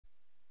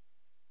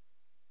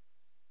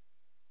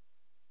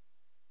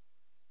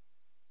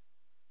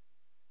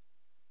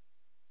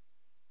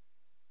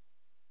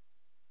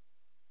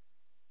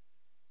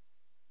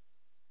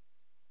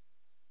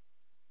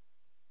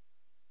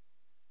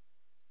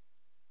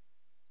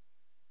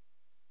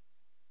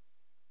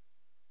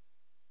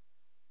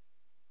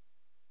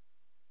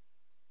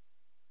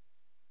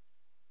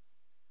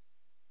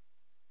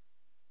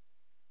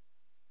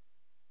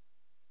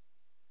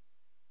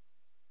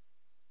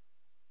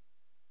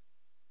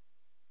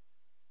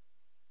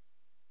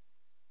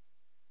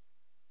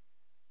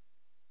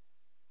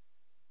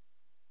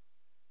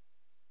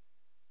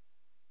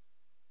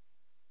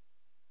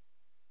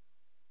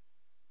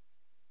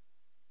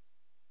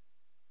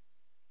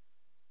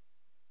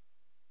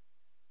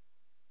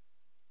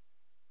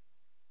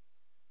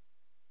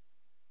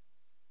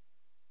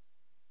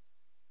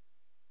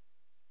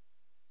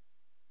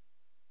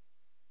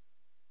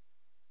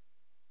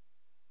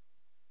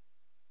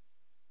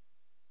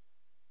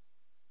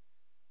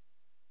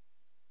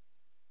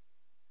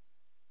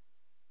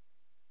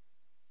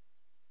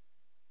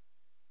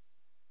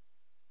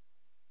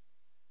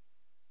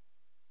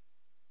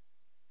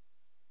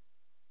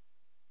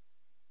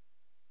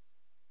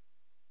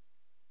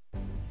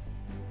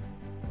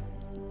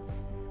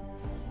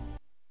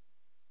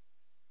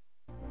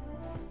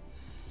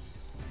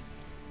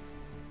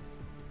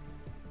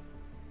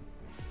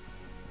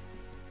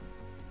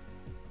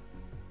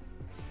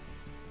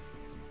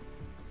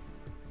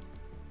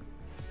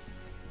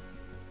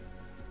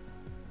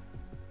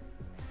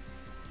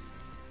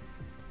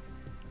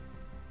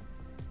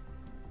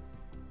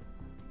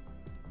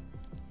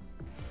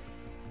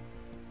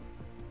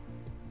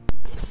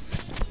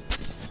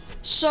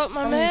So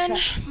my I'm man,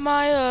 gonna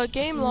my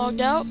game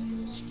logged out,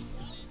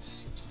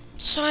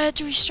 so I had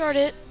to restart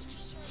it.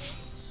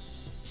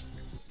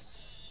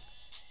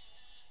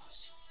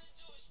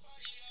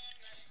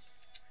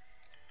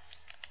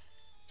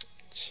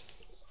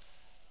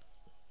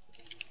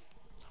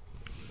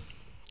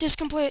 Just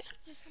complete.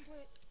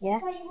 Yeah.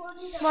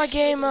 My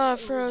game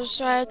froze,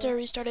 so I had to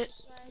restart it.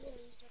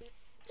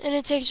 And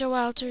it takes a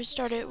while to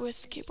restart it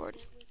with keyboard.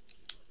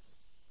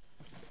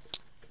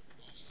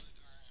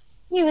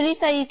 You really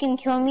thought you can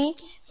kill me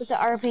with the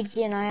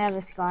RPG and I have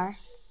a scar?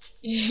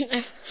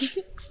 Y'all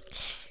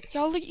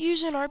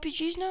using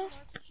RPGs now?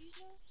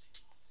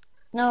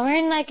 No, we're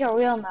in like a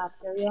real map.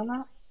 The real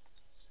map?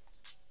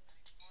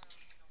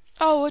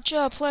 Oh, which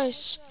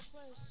place?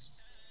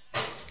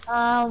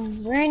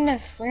 We're in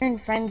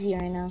Frenzy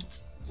right now.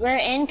 We're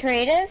in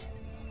creative?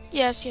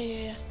 Yes,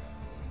 yeah.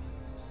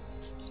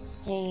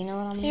 Yeah, you know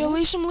what I'm You'll doing?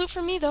 leave some loot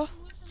for me though.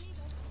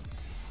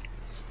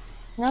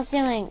 No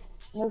stealing.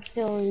 No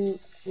stealing.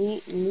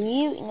 No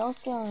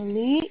stealing.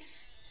 Is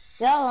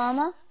that a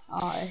llama?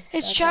 Oh, It's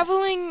that's that.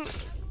 traveling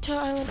to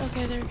island.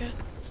 Okay, there we go.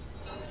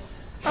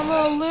 I'm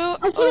gonna loot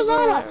I see a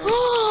over at risk.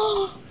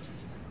 llama!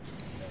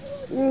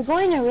 You're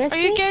going to Are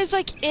you risky? guys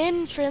like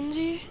in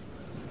Frenzy?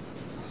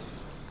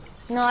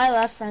 No, I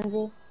left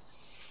Frenzy.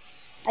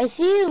 I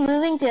see you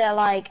moving to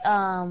like,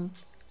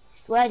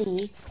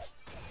 Sweaty.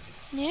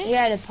 Yeah? You're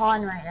at a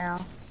pond right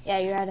now. Yeah,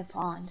 you're at a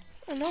pond.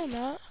 Oh, no, I'm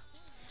not.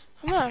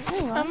 No,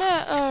 you are. I'm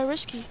at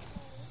Risky.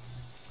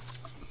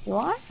 You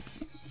are?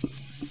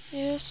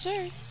 Yes,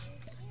 sir.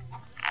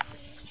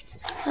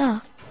 Huh.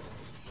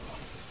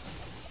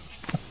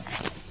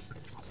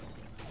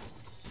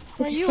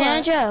 Where you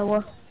at?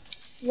 Sandra,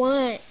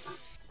 what?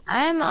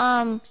 I'm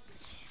I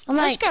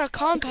like just got a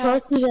close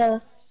compact. to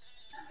the.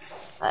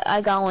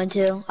 I got one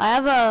too. I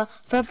have a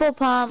purple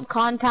pump,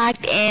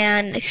 compact,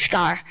 and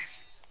scar.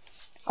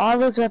 All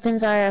those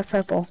weapons are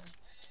purple.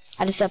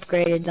 I just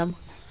upgraded them.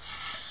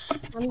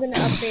 I'm gonna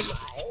upgrade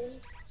mine.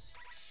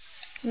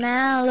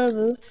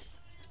 Malibu.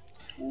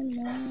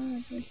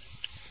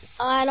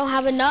 I don't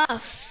have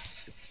enough.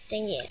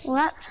 Dang it. Well,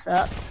 that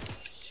sucks.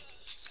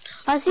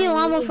 I see a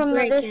llama from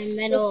Brick this and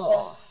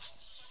metal. distance.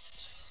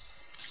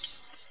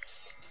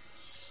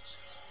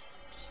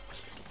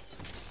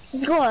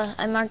 Let's go.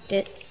 I marked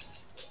it.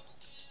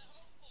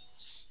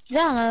 Is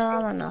that another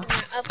llama? No.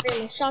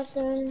 Upgrade my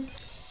shotgun.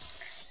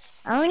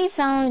 I already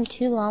found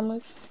 2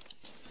 llamas.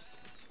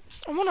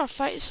 I wanna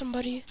fight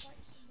somebody.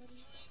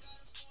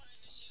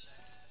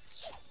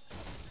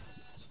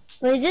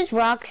 Wait, is this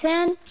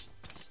Roxanne?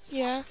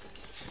 Yeah.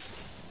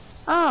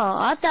 Oh,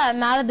 I thought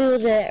Malibu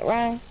was it,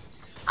 right?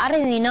 I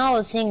didn't even know I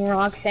was singing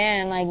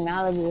Roxanne like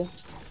Malibu.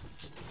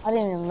 I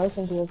didn't even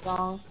listen to the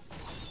song.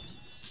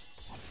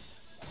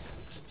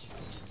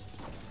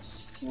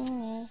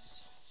 Yeah.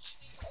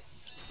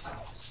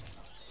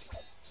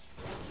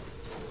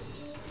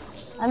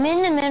 I'm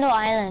in the middle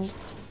island.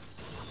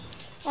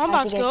 Well, I'm I have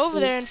about to to go get over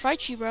food. there and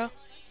fight you, bro.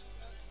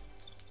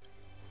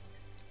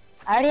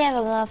 I already have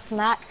enough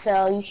mats,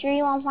 so you sure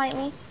you won't fight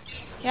me?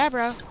 Yeah,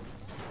 bro.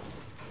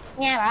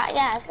 Yeah, right.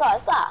 Yeah, let's go.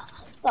 Let's go.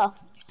 Let's go.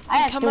 I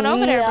I'm have coming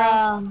over there,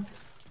 bro.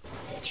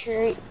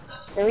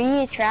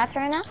 3 traps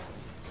right now.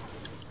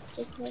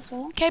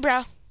 Okay,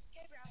 bro.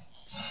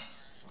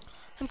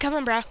 I'm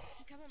coming, bro.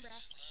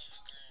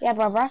 Yeah,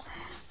 bro.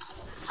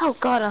 Oh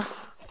god,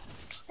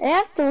 I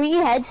have 3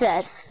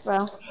 headsets,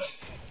 bro.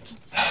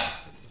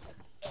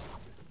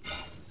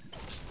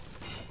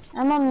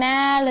 I'm a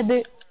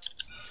Malibu.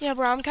 Yeah,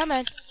 bro, I'm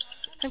coming.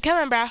 I'm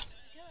coming, bro. Let's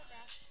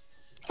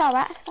go,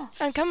 right? Let's go.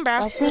 I'm coming, bro.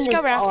 That Let's thing go,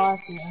 is bro.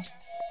 awesome.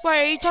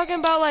 Wait, are you talking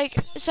about like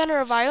center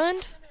of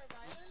island?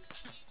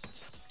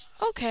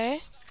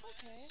 Okay.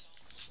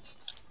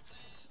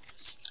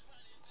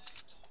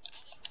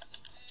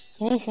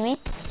 Can you see me?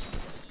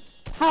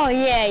 Oh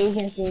yeah, you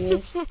can see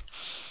me.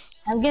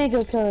 I'm gonna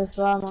go kill this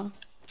llama.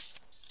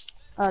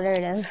 Oh, there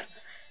it is.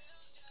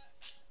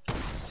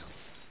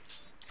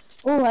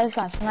 Ooh, I just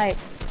got sniped.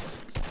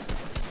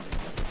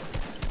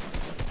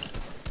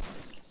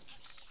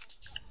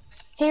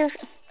 Here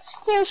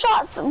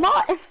shots,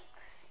 what?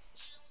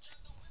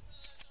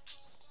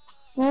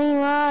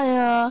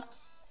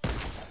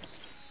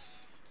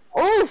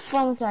 Oof,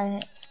 I'm sorry.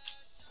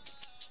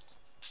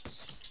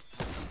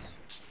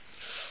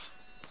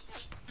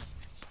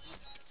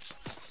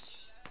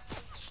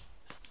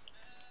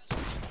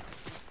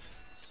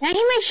 Can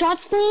you make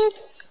shots,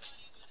 please?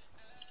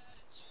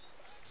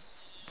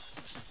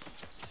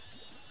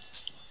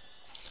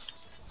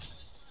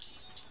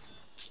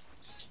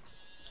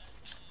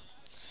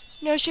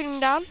 No shooting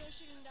down.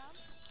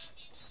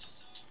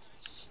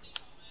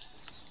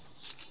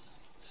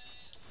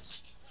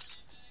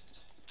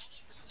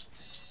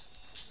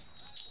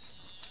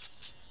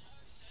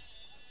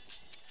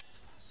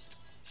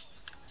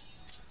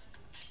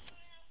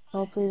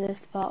 Hopefully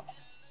this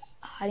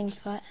hiding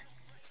spot.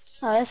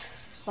 Oh, this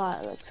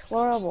spot looks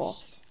horrible.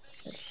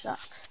 It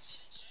sucks.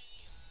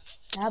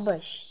 That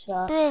bush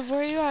sucks. Bro,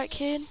 where you at,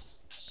 kid?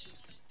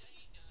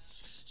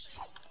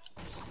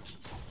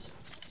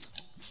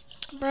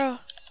 Bro.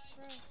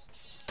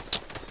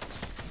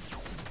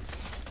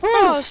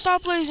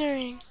 stop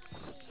lasering.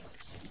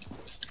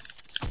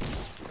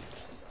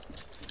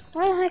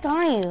 Where the heck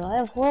are you? I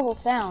have horrible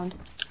sound.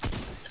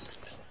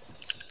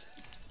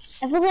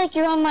 I feel like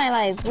you're on my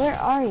life. Where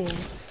are you?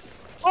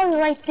 Oh, you're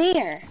right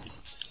there.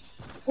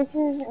 This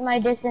is my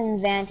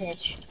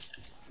disadvantage.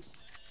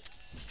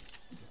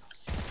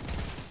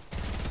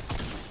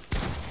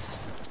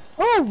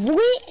 Oh,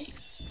 wait!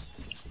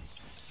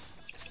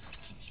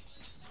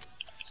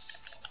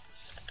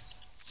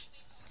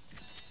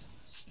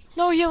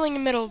 No healing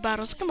in the middle of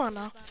battles. Come on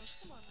now.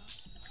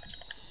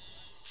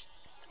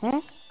 Hmm?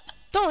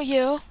 Don't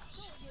heal.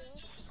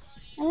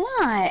 I'm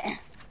not.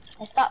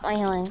 I stopped my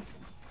healing.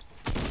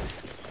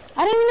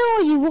 I don't even know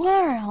where you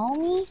are,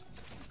 homie.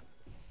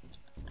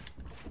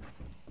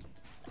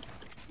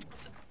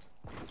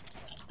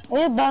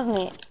 You're above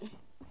me.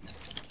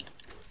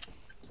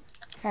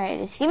 Alright,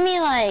 just give me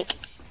like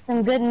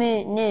some good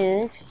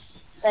news.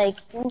 Like,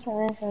 give me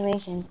some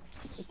information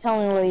to tell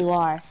me where you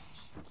are.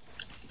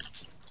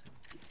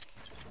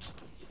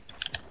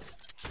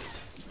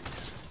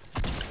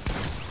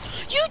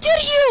 You did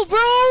heal,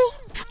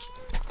 bro!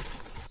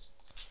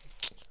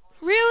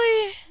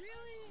 Really?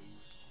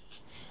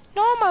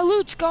 No, my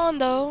loot's gone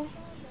though.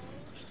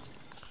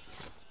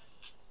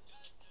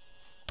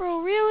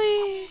 Bro,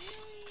 really?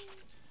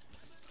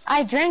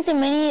 I drank the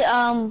mini,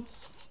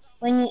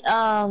 when you,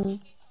 oh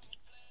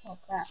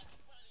crap.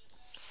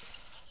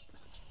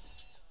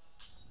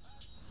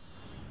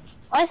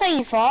 Oh, I saw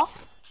you fall.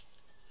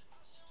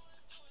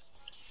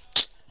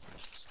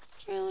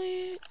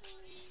 Really?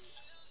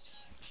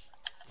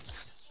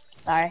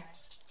 Sorry.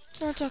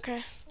 No, it's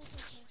okay.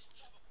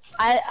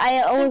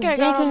 I was think I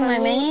got all drinking my my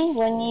loot. mini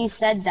when you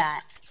said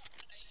that.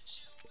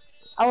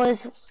 I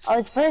was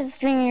first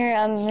drinking your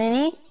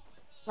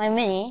my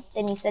mini,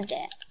 then you said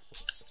that.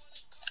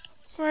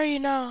 Where are you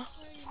now?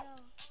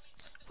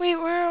 Wait,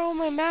 where are all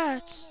my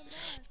mats?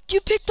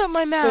 You picked up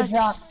my They mats.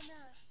 dropped.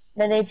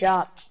 Then they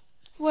dropped.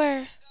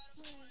 Where?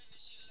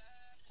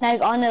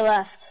 Like on the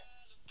left.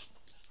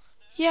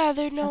 Yeah,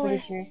 they're I'm nowhere.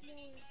 pretty sure.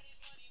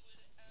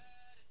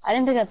 I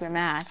didn't pick up your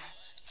mats.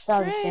 Still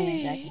have the same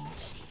exact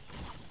mats. Great.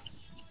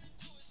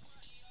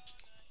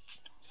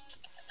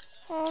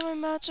 All my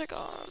mats are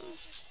gone.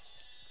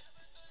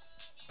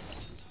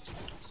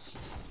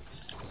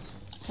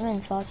 I'm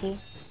in salty.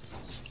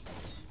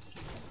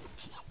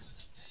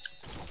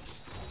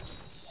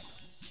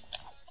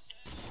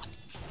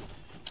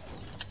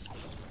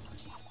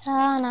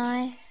 Oh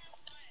no.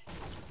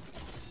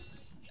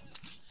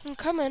 I'm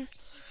coming.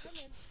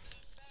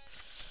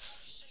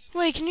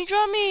 Wait, can you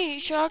drop me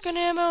shotgun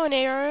ammo and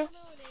AR?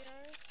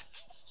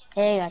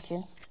 Hey, I got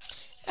you.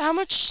 How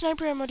much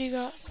sniper ammo do you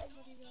got?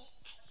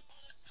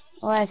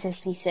 Oh, I have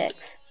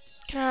 56.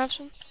 Can I have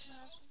some?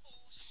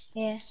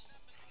 Yeah.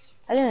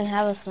 I don't even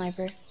have a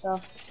sniper, so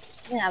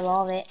you can have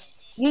all of it.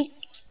 You.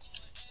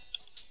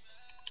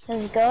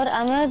 This is good.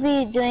 I'm gonna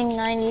be doing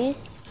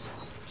 90s.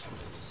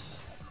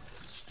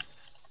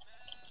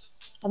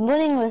 I'm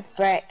winning with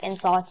Brick and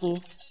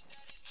Salty.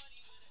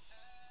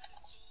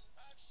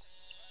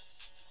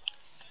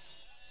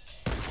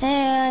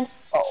 And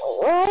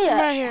oh I'm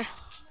yeah, right here.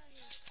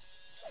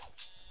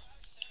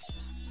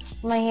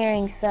 my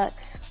hearing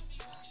sucks.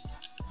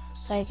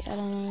 It's like I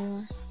don't know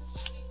anymore.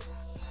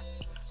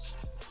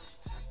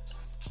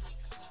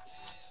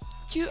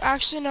 Do you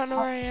actually not know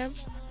where I am?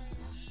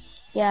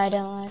 Yeah, I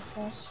don't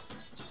actually.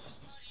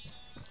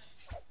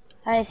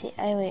 I see.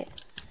 I wait.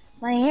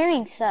 My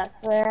hearing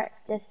sucks. Where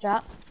this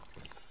drop?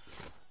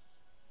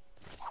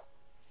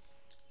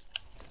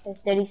 It's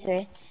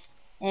 33,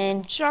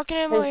 and Shotgun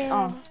ammo, AR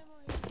oh. ammo.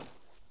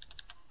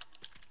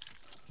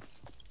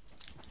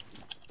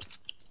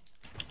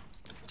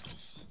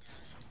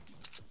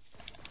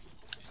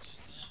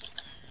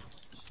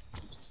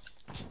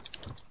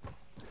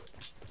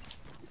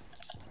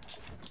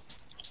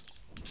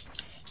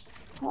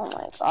 Oh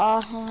my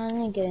god, I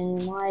need to get a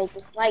new mic.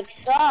 This mic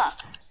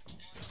sucks.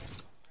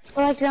 I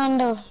feel like you're on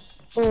the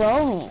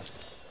below me.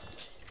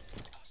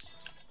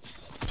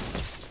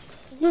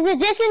 This is a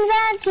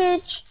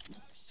disadvantage.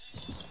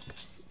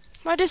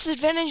 My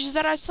disadvantage is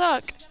that I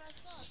suck.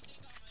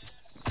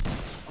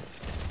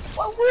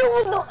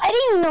 Well, I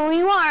didn't know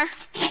you are.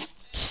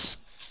 It's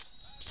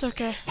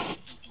okay.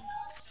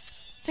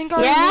 Think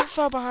our Yeah? loot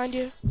fell behind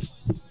you.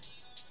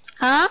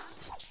 Huh?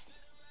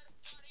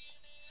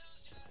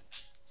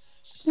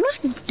 I'm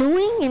not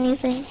doing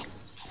anything.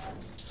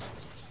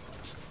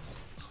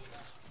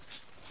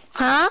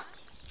 Huh?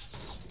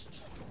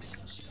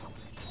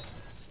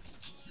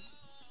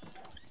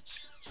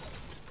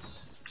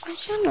 I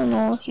don't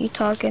know what you're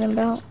talking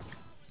about.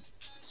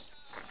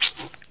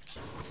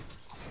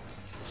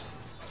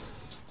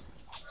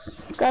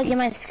 Gotta get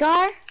my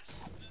scar.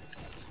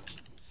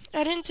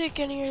 I didn't take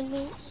any of your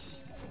loot.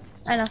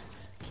 I know.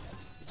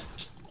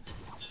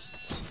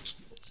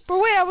 But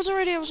wait, I wasn't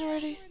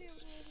ready.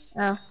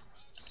 Oh.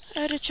 I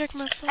had to check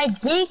my phone. I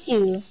beat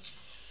you.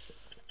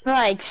 For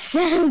like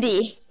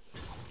 70.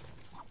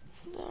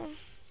 Um,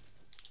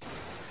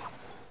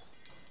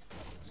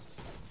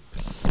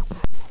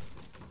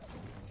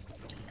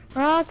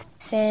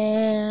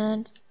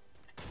 Roxanne.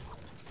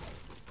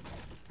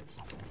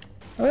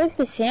 Where's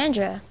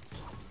Cassandra?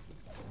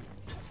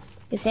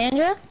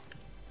 Cassandra?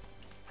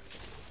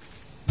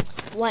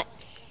 What?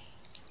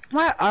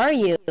 Where are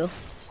you?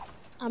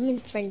 I'm in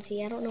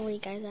frenzy. I don't know where you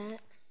guys at.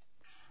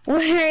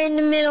 We're in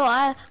the middle.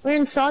 We're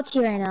in salty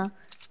right now.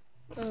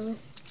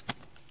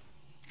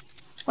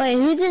 Wait,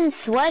 who's in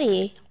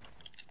sweaty?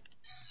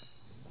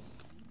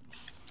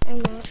 I'm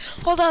not.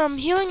 Hold on, I'm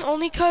healing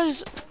only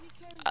cause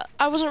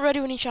I wasn't ready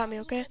when he shot me,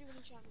 okay?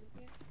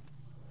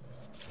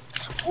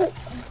 Oh.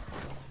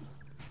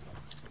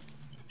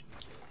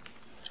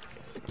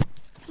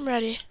 I'm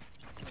ready.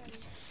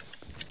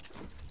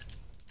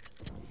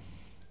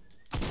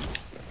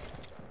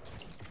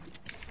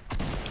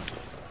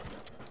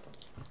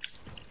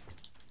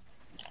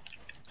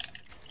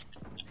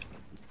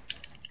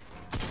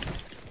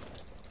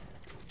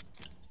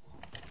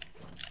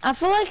 I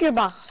feel like you're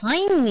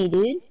behind me,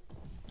 dude.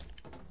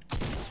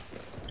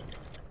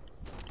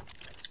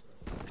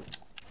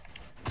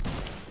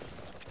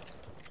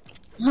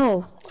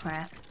 Oh,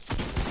 crap.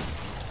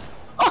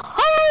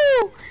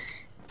 Oh!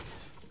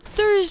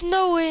 There is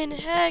no way in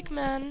heck,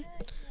 man.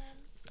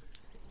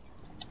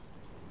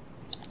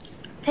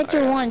 Hit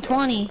your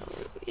 120.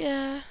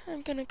 Yeah,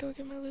 I'm gonna go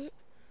get my loot.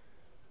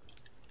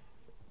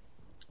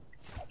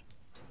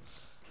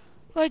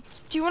 Like,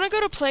 do you want to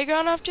go to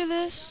Playground after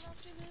this?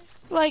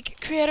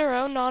 Like, create our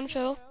own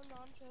non-fill?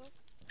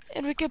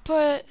 And we could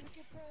put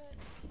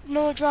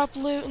no drop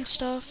loot and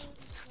stuff.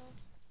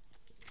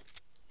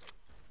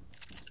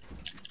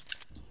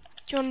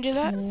 Do you want to do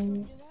that?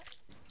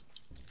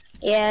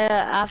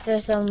 Yeah,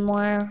 after some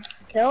more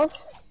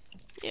kills.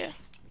 Yeah.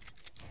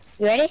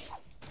 You ready?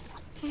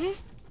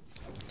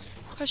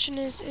 Question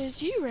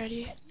is you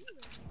ready?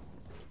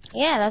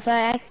 Yeah, that's what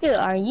I asked you.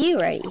 Are you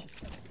ready?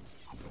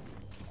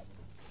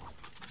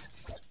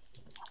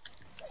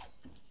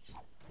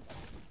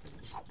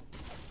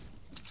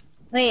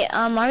 Wait,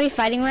 are we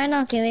fighting right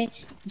now? Can we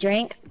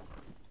drink?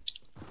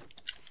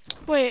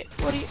 Wait,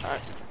 what do you...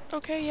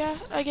 okay, yeah,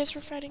 I guess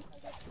we're fighting.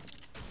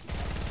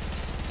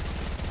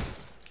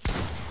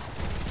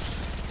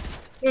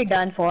 You're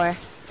done for.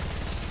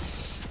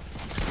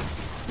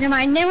 Never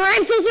mind,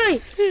 I'm so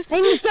sorry!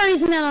 I'm the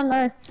sorriest man on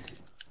earth.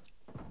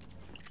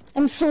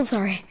 I'm so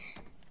sorry.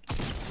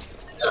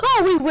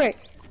 Oh, wait, where?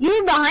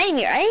 You're behind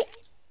me, right?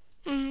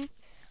 Mm-hmm.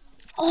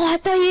 Oh, I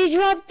thought you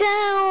dropped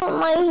down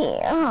my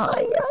hair.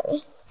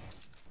 Oh,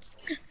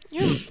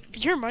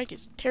 Your mic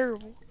is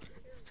terrible.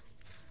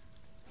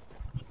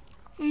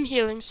 I'm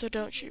healing, so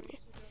don't shoot me.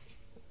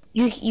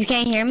 You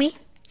can't hear me?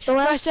 So No,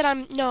 well? I said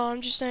I'm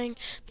just saying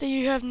that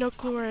you have no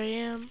clue where I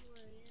am.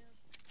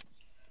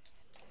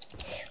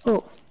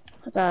 Oh,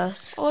 what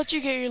else? I'll let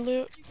you get your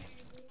loot.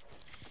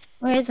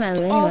 Where's my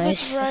loot All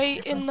anyways? that's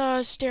right in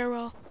the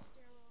stairwell.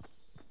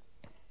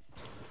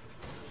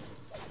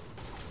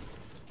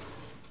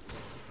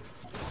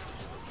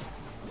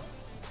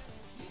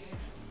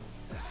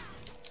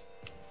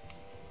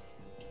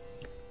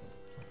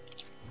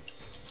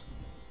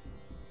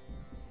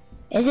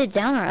 Is it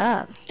down or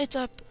up? It's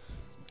up.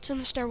 It's in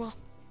the stairwell.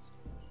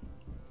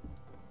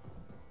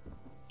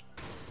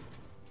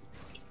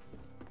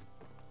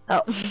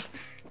 Oh.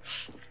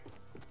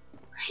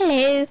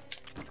 Hello.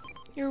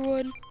 Your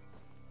wood.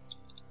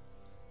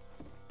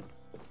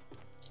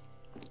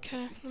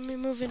 Okay, let me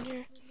move in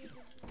here.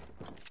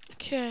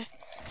 Okay.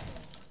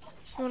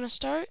 You wanna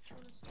start?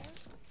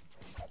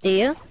 Do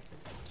you?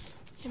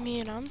 I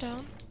mean, I'm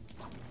down.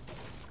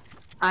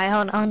 Alright,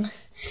 hold on.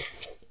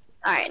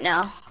 Alright,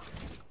 now.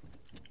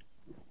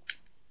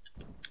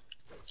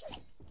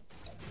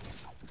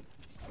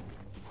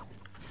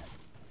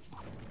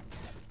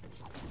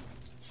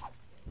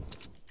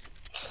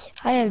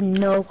 I have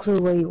no clue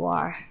where you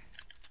are.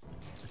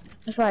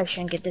 That's why I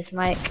shouldn't get this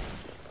mic.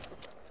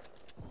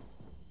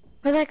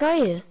 Where the heck are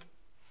you?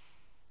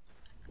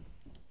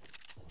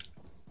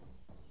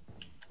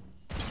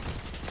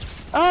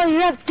 Oh,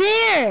 you're up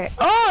there!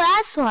 Oh,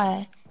 that's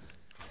why.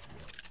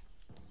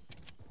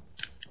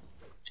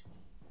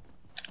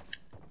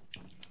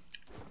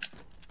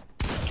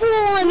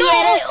 Oh, let me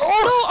at it.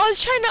 Oh. No, I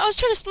was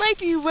trying to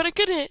snipe you, but I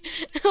couldn't.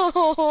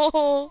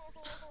 Oh.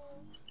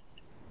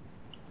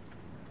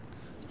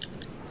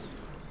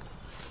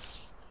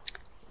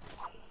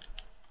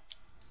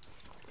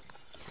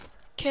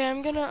 Okay,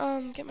 I'm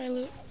gonna get my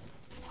loot.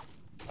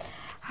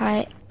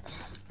 Alright.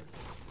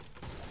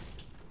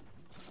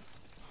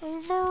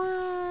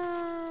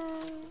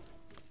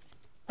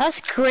 That's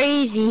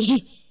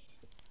crazy.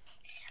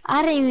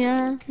 I didn't even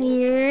know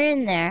you were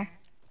in there.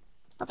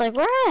 I was like,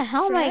 where the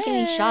hell am I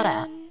getting shot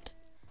at?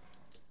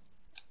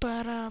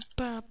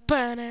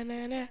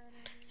 Ba-da-ba-ba-na-na-na.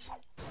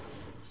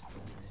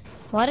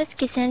 Why does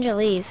Cassandra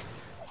leave?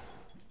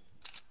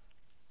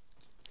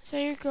 Is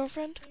that your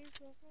girlfriend?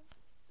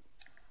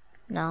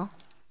 No.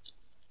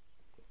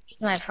 She's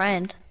my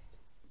friend.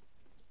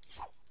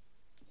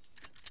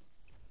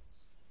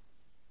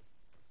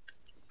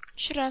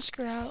 You should ask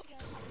her out.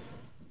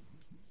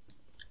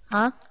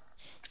 Huh?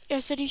 Yeah, I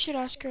said you should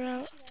ask her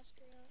out.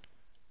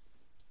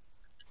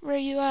 Where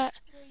you at?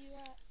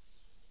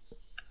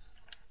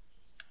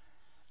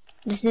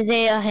 This is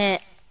a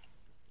hint.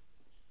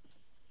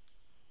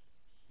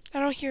 I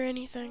don't hear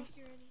anything.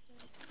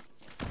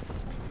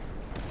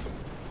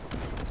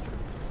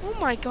 Oh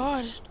my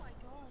god.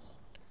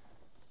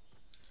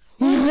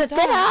 What was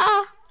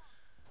that?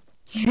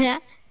 Yeah.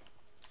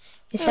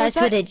 It Wait, was starts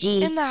with that a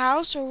G. in the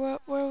house or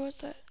what? Where was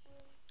that?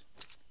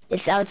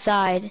 It's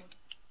outside.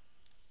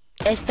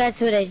 It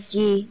starts with a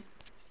G.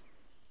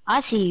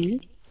 I see you.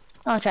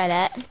 Don't try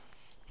that.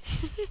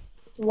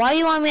 Why do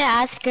you want me to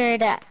ask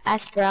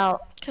her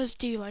out? Cause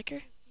do you like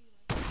her?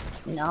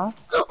 No.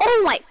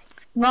 Oh my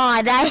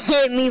god, that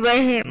hit me by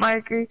a hit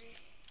marker.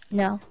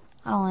 No,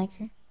 I don't like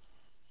her.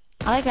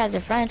 I like her as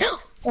a friend.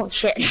 Oh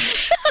shit. You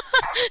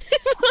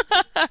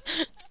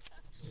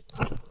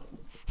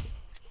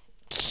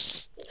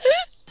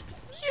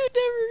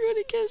never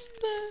gonna guess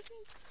that.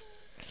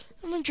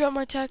 I'm gonna drop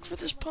my tack for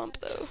this pump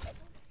though.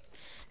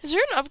 Is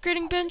there an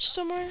upgrading bench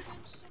somewhere?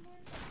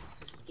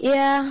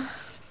 Yeah.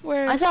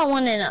 Where? I saw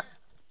one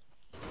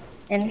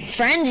in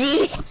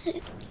Frenzy.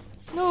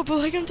 No, but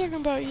like I'm talking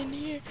about in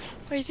here.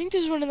 Wait, I think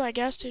there's one in that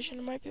gas station.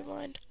 It might be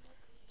blind.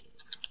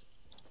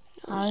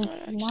 No,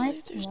 there's not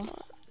actually. There's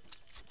not.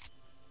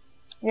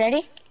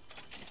 Ready?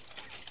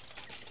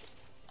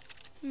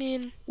 I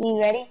mean, You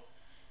ready?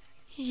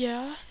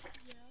 yeah.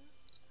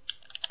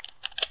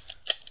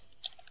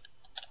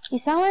 You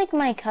sound like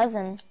my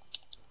cousin.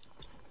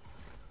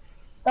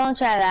 Don't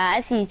try that.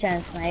 I see you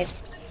trying to snipe.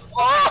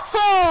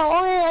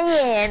 Oh,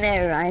 yeah,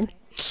 never mind.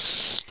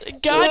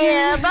 Got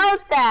yeah, you.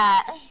 about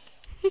that.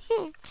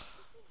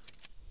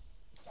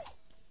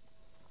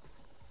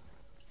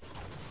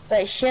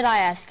 But should I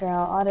ask her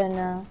out? I don't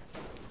know.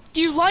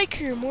 Do you like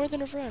her more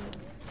than a friend?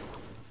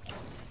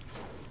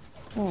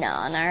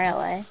 No, not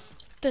really.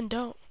 Then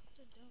don't.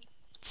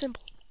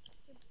 Simple.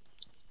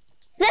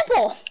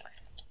 Simple.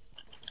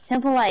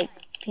 Simple like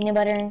peanut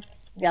butter and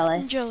jelly.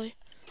 And jelly.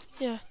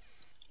 Yeah.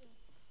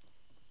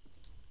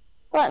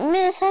 But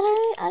miss, I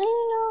don't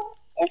even know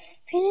if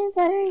peanut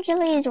butter and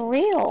jelly is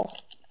real.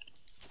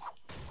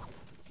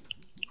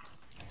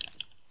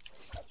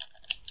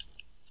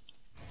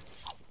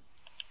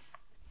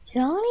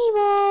 Johnny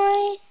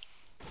boy.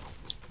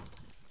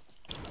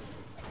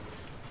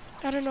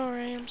 I don't know where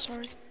I am,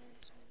 sorry.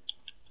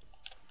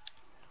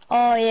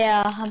 Oh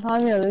yeah, I'm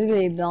probably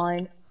literally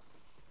blind.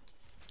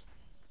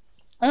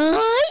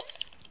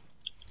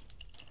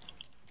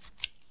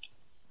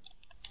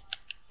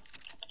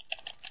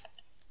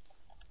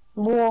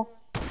 Well,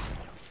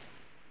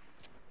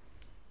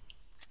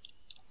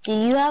 do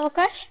you have a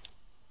crush?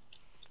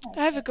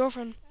 I have a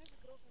girlfriend.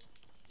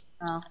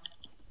 Oh.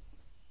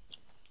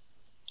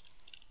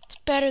 It's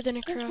better than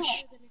a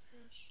crush.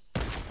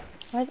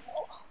 What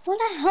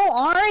the hell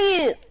are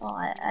you? Oh,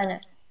 I know.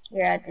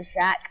 You're at the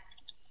shack.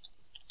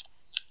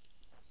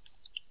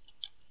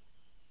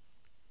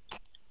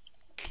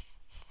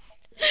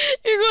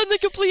 You're going the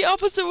complete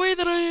opposite way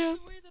that I am.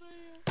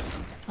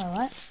 Oh,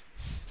 what?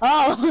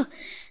 Oh!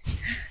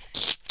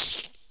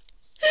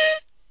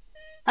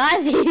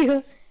 I see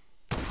you.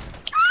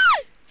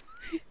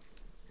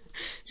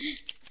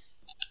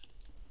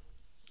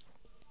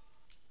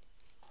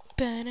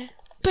 Benny,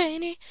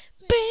 Benny,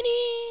 Benny,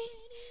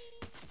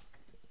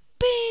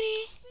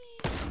 Benny,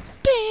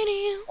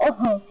 Benny,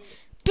 Oh,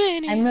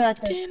 Benny. I knew that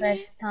the Benny,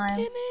 first time.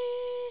 Benny,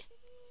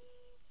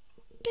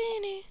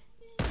 Benny.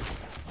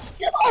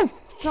 Oh!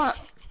 Not.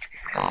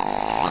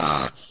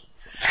 I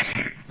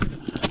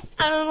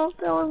don't know if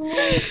that was me.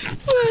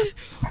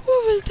 What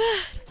was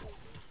that?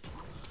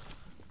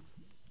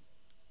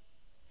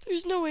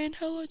 There's no way in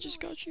hell I just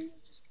got you.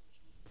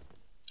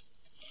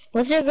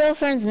 What's your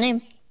girlfriend's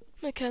name?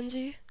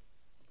 Mackenzie.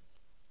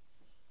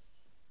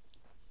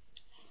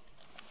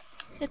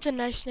 It's a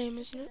nice name,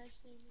 isn't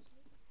it?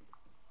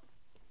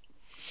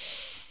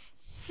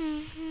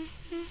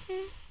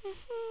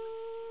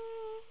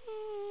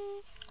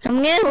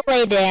 I'm gonna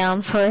lay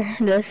down for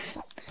this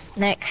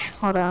next.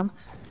 Hold on.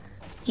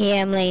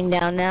 Yeah, I'm laying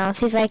down now.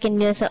 See if I can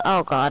do some.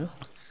 Oh god.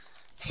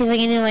 See if I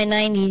can do my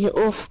 90s.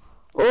 Oof.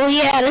 Oh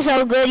yeah, that's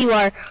how good you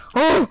are.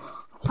 Oh,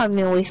 I'm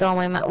gonna waste all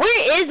my mats.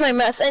 Where is my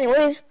mats,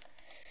 anyways?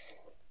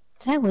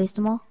 Did I waste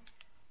them all?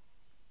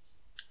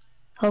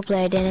 Hopefully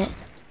I didn't.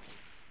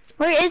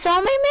 Where is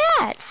all my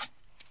mats?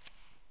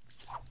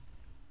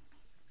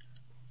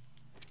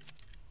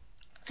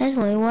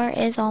 Leslie, where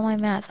is all my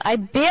mats? I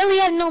barely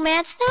have no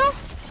mats now?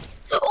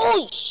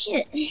 Oh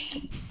shit.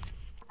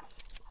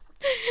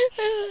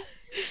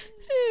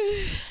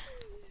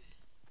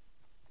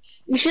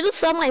 You should have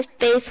saw my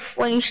face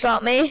when you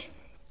shot me.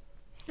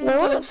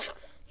 You're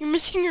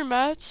missing your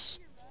mats.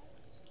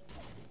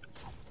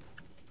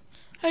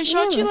 I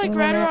shot you like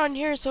right around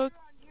here, so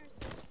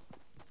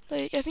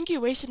like I think you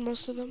wasted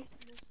most of them.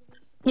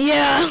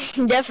 Yeah,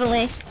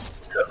 definitely.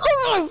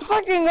 Oh my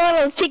fucking god,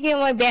 I was taking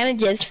my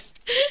bandages.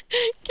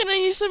 Can I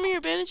use some of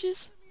your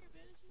bandages?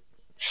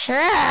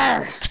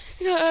 Sure.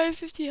 Yeah, I have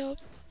 50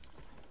 health.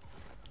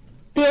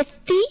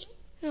 50?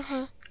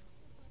 Uh-huh.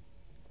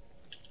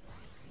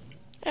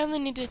 I only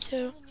needed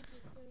 2.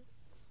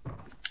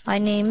 My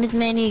name is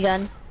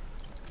Minigun.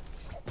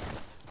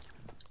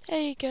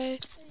 There you go.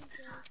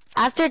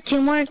 After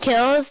 2 more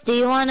kills, do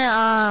you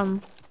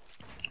wanna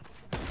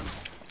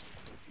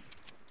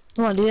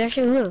come on, do you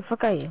actually? Who the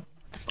fuck are you?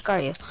 The fuck are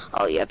you?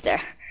 Oh, you're up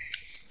there.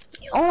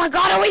 Oh my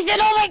god, I wasted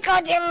all my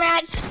goddamn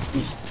mats!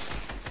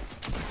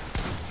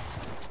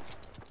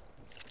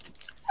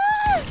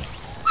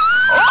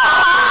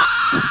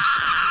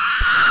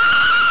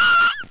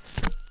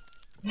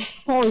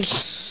 Holy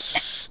shit.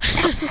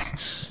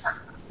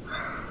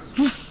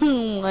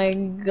 Oh my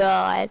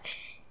god.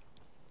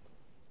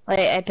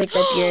 Wait, I picked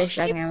up your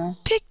shotgun ammo.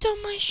 Picked up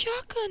my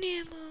shotgun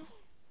ammo.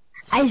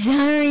 I'm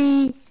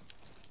sorry.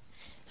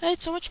 I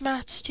had so much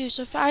mats too,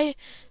 so if I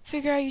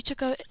figure out you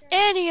took out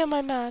any of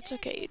my mats,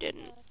 okay, you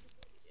didn't.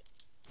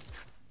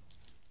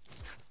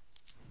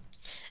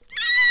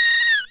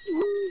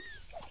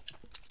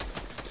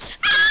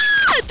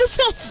 Ah! This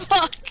not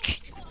fuck.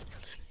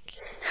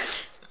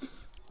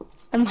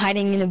 I'm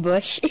hiding in a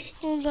bush.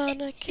 Hold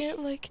on, I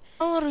can't like.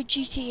 I want a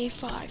GTA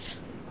 5.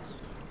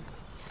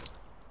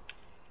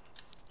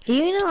 Do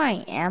you know where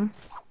I am?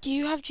 Do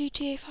you have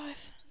GTA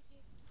 5?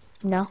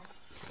 No.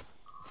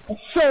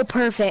 It's so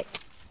perfect.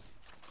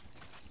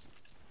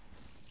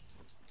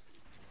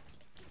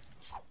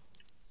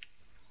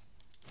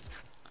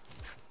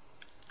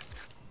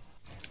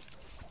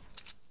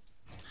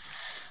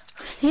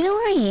 Do you know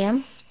where I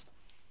am?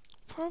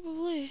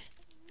 Probably.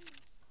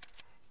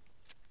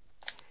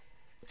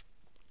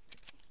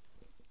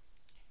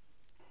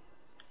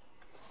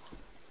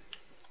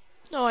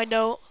 No, I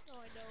don't.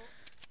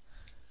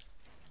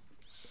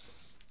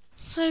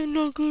 I have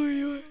no clue where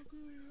you are.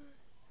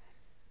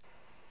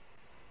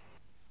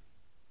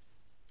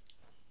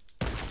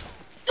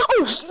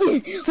 Oh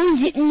shit!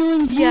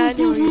 Yeah, I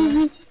know where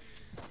you are.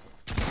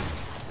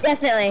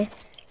 Definitely.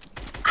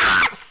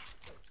 Ah!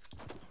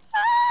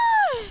 Ah!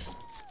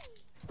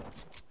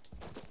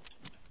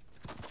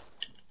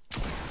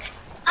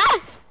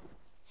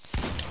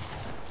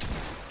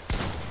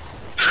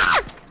 Ah!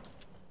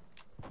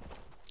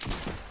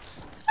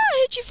 I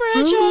hit you for a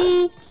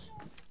headshot.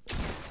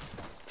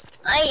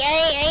 I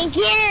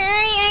can't.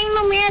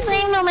 I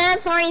ain't no man.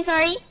 Sorry.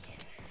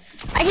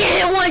 I can't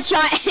hit one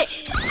shot.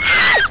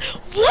 Ah!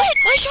 What?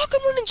 My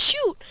shotgun wouldn't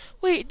shoot.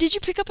 Wait, did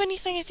you pick up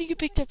anything? I think you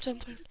picked up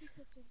something.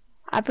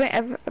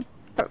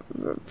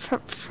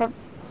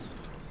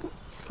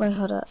 Wait,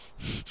 hold up.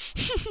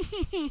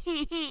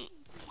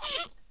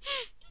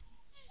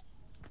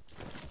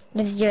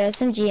 This is your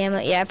SMG ammo.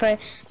 Yeah, I'm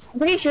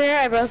pretty sure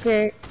I broke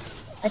your.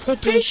 I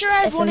took Pretty your sure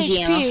I have 1 SMG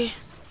ammo. HP.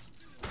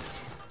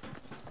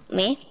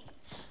 Me?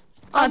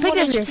 Oh, I I'm picked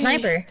 1 up your HP.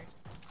 sniper.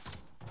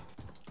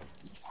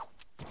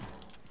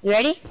 You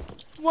ready?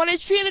 1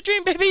 HP in a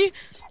dream, baby.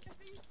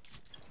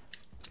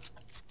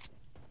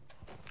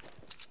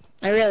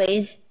 I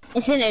really.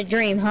 It's in a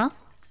dream, huh?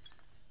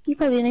 You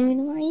probably don't even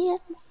know where I am.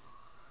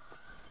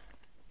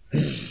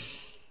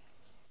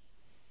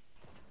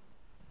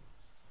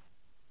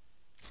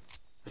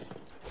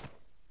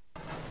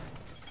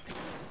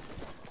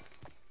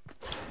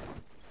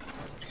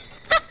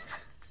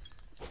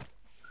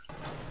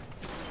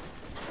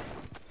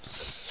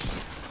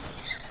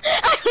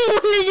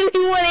 I'm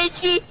literally 1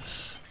 HP.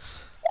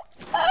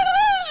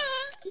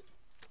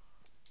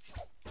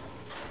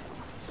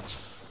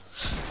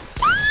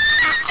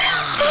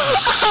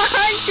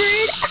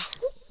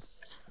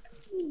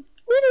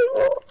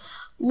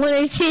 1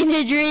 HP in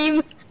a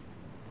dream.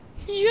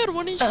 You had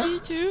 1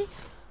 HP too?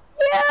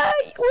 Yeah,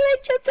 when I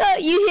jumped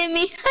out, you hit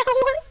me.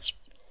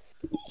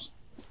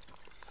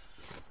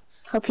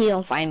 Hope you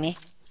don't find me.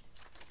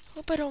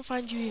 Hope I don't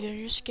find you either.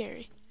 You're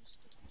scary.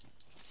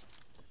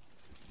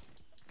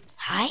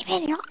 Hi,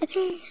 man.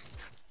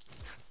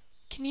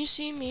 Can you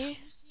see me?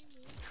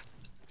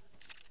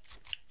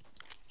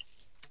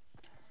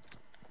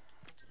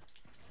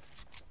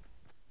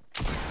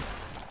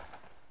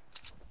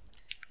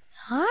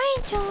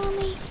 Hi,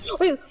 Johnny.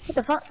 Wait, what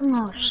the fuck?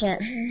 Oh, shit.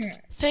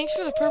 Thanks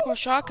for the purple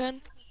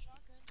shotgun.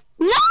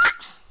 No!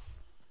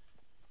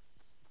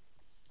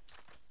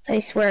 I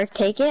swear,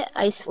 take it.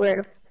 I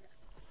swear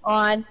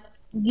on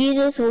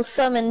Jesus will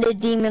summon the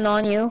demon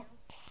on you.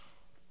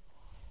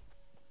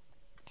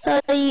 So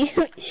I'm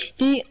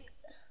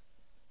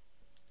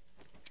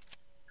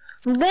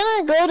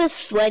gonna go to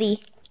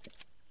sweaty.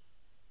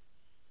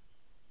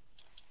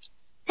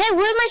 Hey,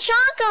 where's my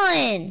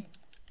shotgun?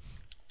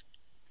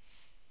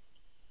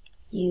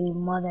 You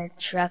mother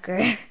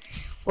trucker.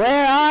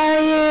 Where are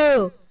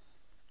you?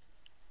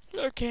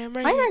 Okay, I'm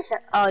right Why here. my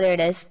oh, there it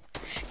is.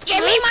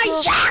 Give me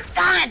my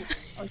shotgun!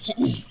 Oh, shit.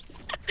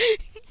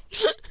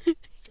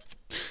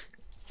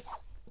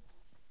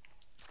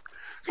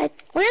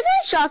 Where's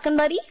that shotgun,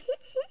 buddy?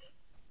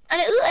 I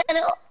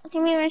know.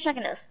 Give me where my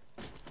shotgun is.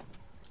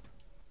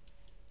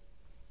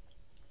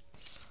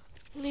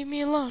 Leave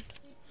me alone.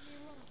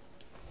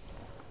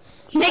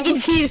 I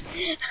can see you.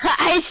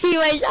 I see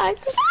my shotgun.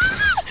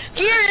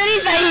 You really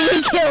thought you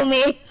could kill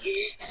me.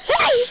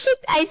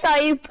 I saw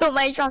you put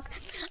my shotgun.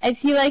 I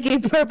see like a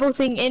purple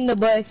thing in the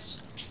bush.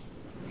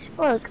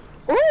 Look.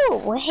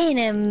 Oh, wait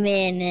a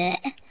minute.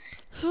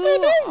 Who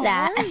does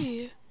that? are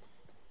you?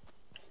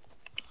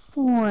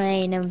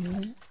 Wait a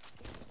minute.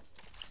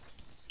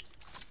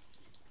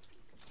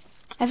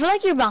 I feel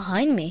like you're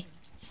behind me.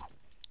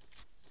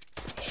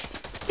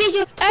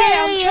 Hey,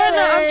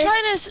 I'm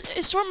trying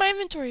to sort my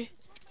inventory.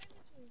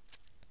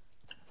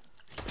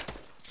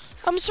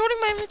 I'm sorting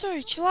my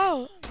inventory. Chill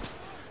out.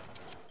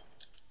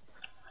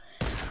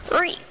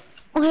 Wait,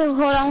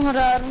 hold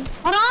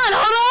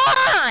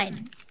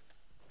on.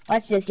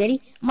 Watch this,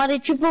 ready? I'm about to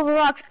trip over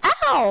rocks.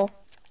 Ow!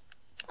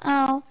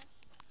 Ow.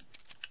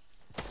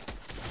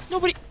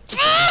 Nobody.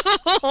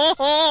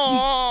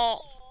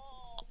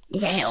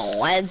 Yeah,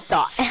 what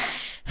thought?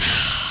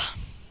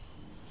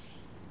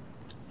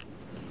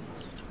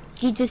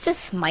 He just to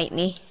smite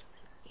me.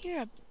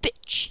 You're a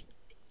bitch.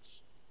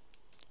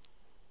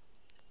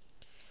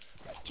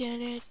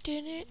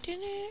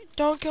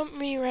 Don't kill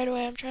me right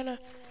away. I'm trying to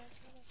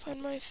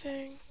find my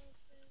thing.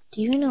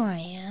 Do you know where I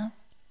am?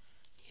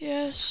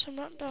 Yes, I'm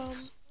not dumb.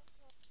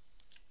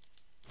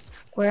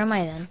 Where am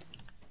I then?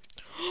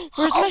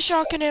 Where's my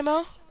shotgun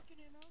ammo?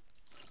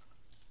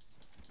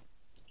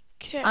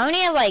 Okay. I only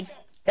have like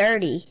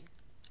 30.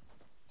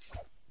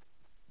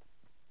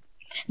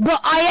 But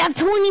I have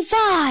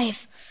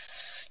 25!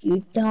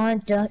 You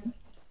don't. I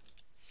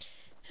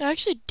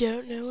actually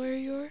don't know where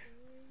you are.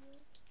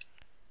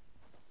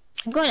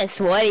 I'm going to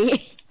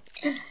sweaty.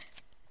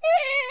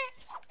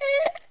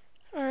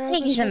 Alright,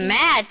 Taking some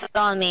mats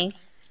on me.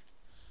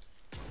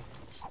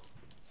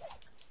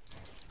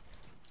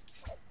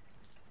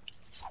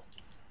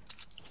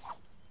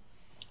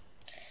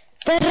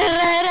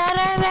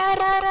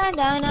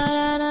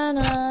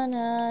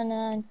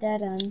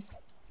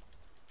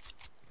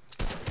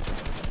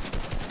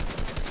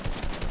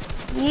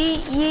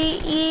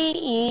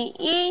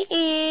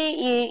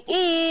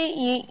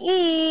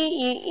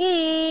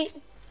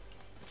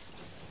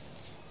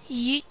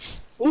 Yeet.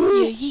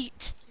 Yeah,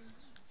 yeet.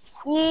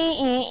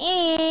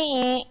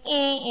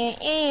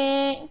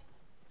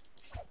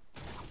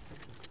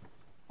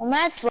 I'm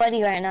not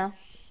sweaty right now.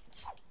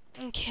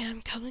 Okay,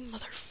 I'm coming,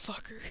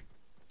 motherfucker.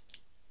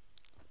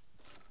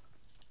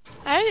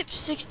 I have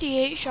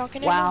 68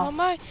 shotgun Wow.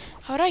 ammo.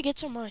 How did I get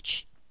so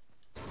much?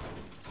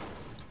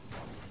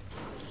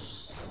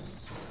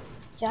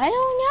 I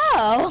don't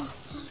know.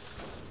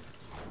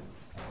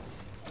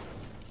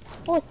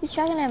 Oh, it's a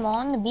shotgun ammo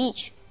on the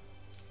beach.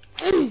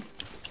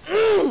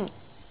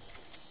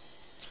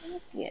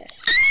 Yeah.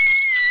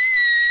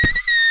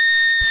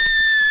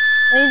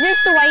 Is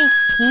this the white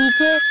key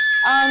to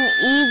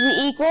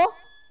easy equal?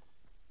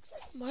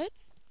 What?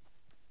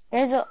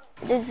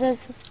 There's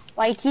this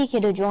white key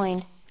kid who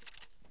joined.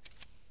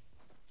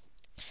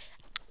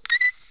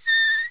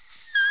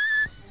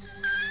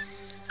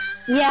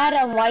 He had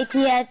a white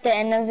key at the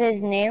end of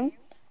his name,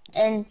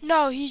 and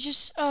No, he's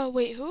just.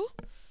 Wait, who?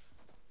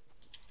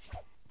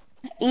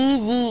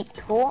 easy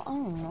cool. I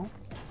don't know.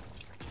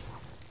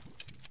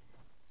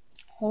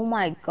 Oh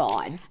my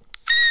god.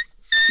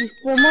 There's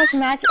so much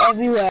mats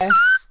everywhere.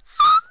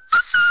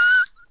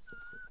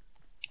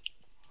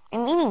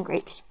 I'm eating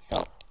grapes,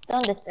 so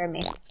don't disturb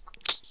me.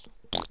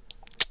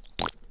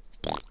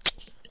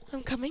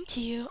 I'm coming to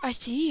you. I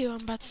see you.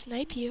 I'm about to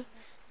snipe you.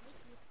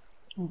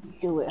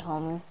 Do it,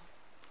 homie.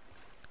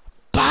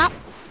 Bop!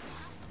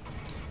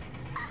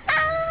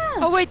 Ah!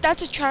 Oh wait,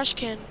 that's a trash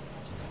can.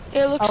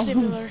 It looks Oh.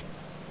 similar.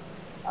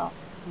 Oh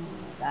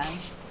my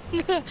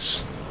god.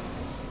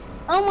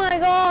 Oh my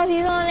god,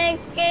 he's on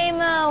game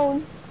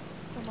mode.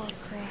 I'm on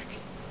crack.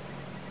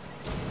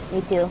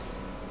 Me too.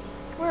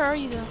 Where are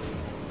you though?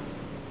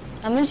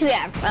 I'm usually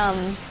at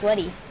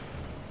sweaty.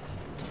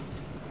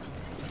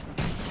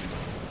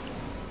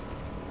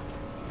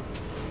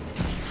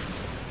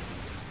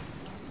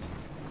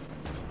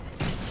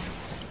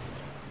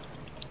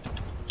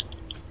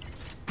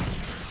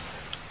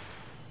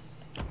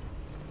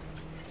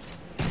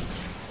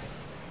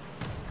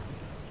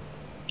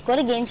 Go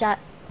to game chat.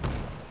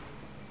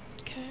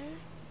 Okay.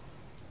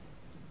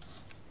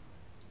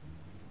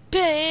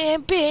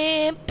 Bam,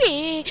 bam,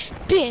 bam,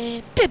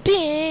 bam, bam,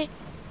 bam.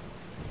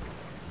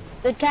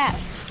 Good cat.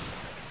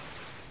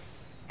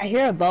 I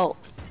hear a boat.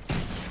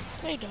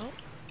 No, you don't.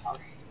 Oh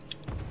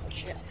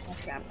shit.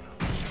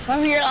 Run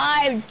for your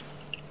lives!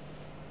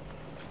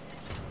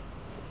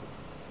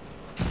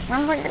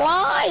 Run for your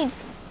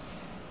lives!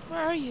 Where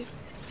are you?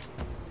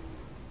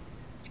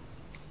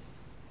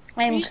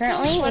 I Are am you still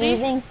currently sweaty?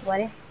 leaving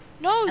sweaty.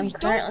 No, I'm you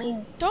currently.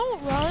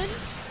 don't run.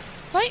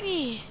 Fight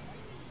me.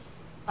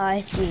 Oh,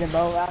 I see the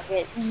bow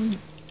rockets.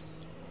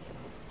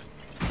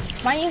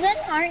 Are you good,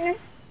 partner?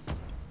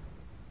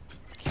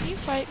 Can you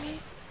fight me?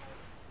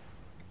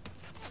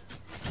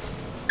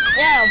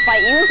 Yeah, I'll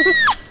fight you.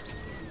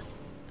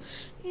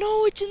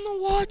 No, it's in the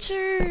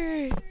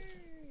water.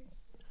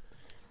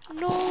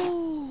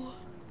 No.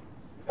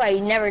 But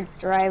you never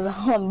drive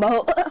a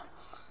boat.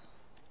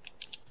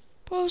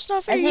 Bro, it's not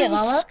I fair. see You it, have a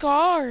Mama.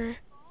 scar.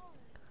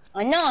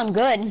 I know I'm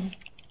good.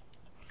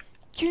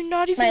 You're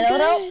not even My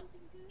loadout? good.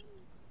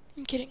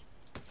 I'm kidding.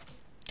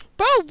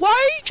 Bro, why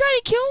are you trying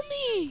to kill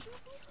me?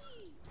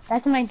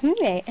 That's my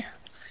teammate.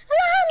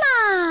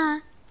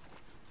 Mama!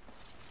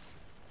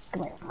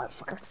 Come here,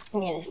 motherfucker.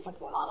 Give me this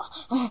fucking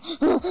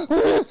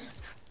mama.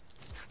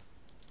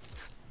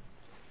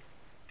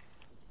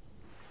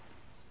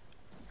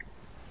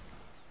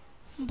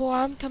 Boy,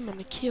 I'm coming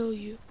to kill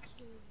you.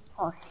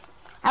 Oh,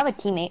 I have a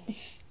teammate.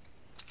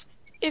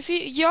 If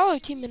y'all are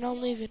teaming,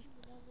 I'm leaving.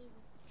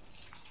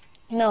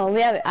 No,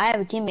 I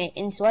have a teammate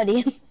in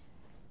Sweaty.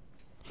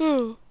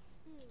 Who?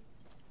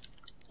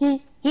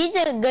 He's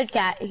a good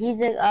cat.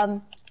 He's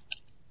a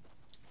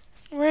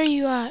Where are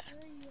you at?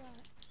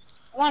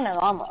 I want a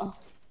llama.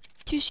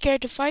 Too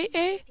scared to fight,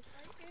 eh?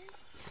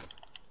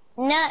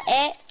 No,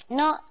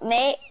 not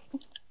mate.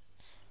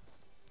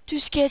 Too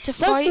scared to Look,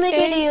 fight, look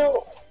at eh?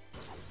 you.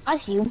 I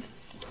see you.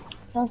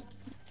 No.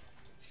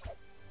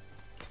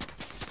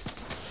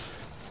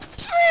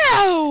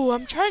 Ow!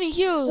 I'm trying to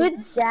heal.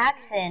 Good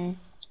Jackson.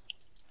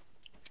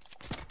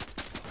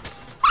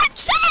 I'm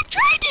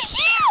trying to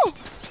heal!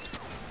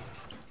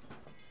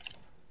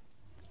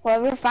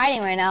 Well, we're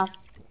fighting right now.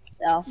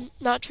 So.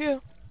 Not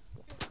true.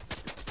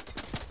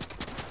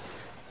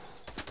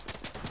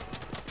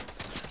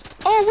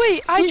 Oh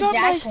wait, I Who's dropped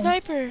my Jackson?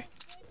 sniper.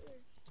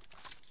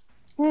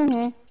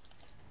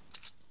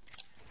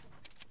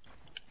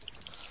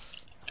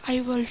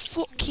 I will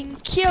fucking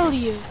kill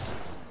you.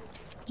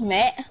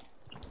 Mate.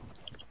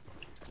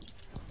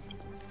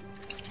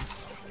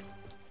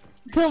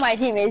 Who my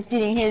teammate's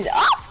shooting his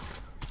oh!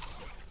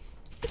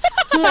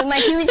 Look, my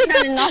teammate's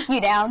trying to knock you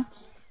down.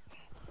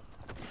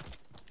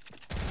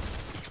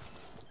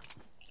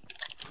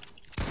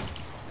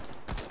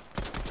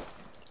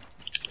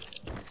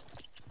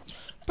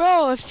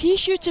 Bro, if he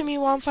shoots at me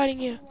while I'm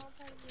fighting you.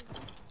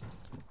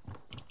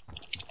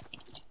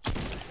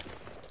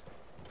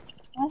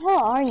 What the hell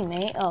are you,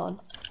 mate? Oh.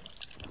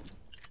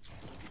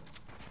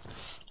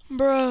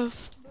 Bro.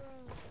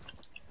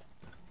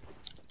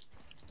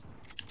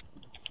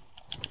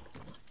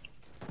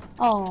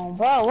 Oh,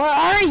 bro, where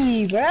are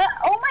you, bro?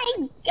 Oh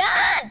my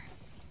god!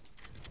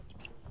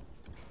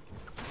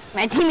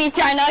 My teammate's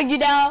trying to knock you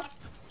down.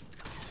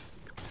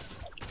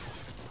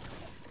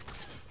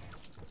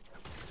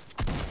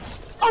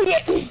 Oh yeah!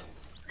 How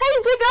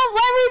you pick up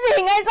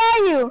everything? I saw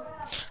you.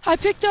 I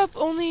picked up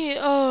only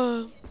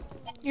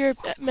your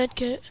med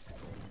kit.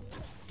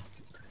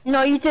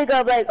 No, you took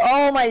up like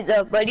all my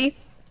stuff, buddy.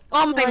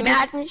 All No, I my didn't.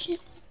 mats and shit.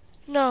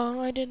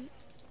 No, I didn't.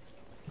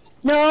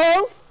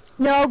 No,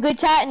 no, good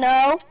chat,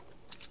 no.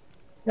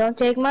 Don't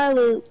take my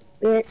loot,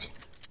 bitch.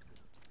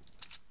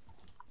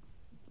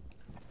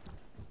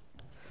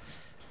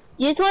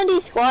 You just want to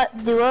do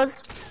squat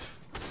duos?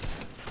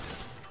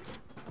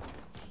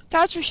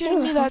 That's for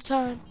shooting me that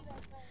time.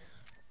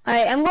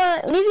 Alright, I'm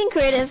leaving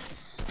creative.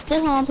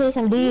 Just want to play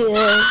some duos.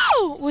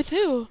 Oh, with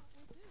who?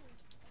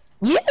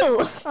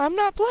 You! I'm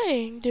not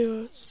playing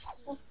duos.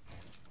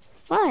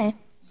 Why?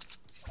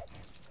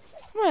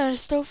 Come on,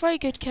 still fight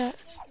Good Cat.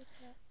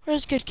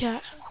 Where's Good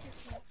Cat?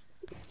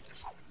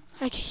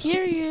 I can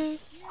hear you.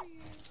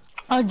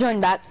 I'll join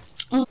back.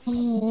 Well,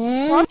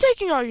 I'm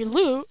taking all your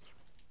loot.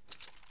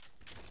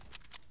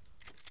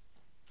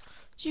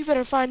 So you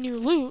better find new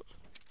loot.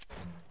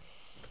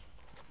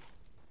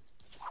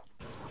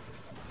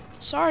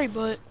 Sorry,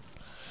 but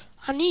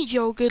I need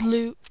your good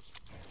loot.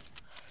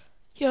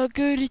 Your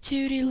goody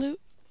tooty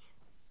loot.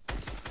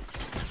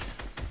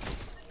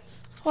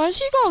 Why is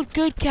he called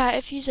Good Cat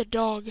if he's a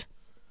dog?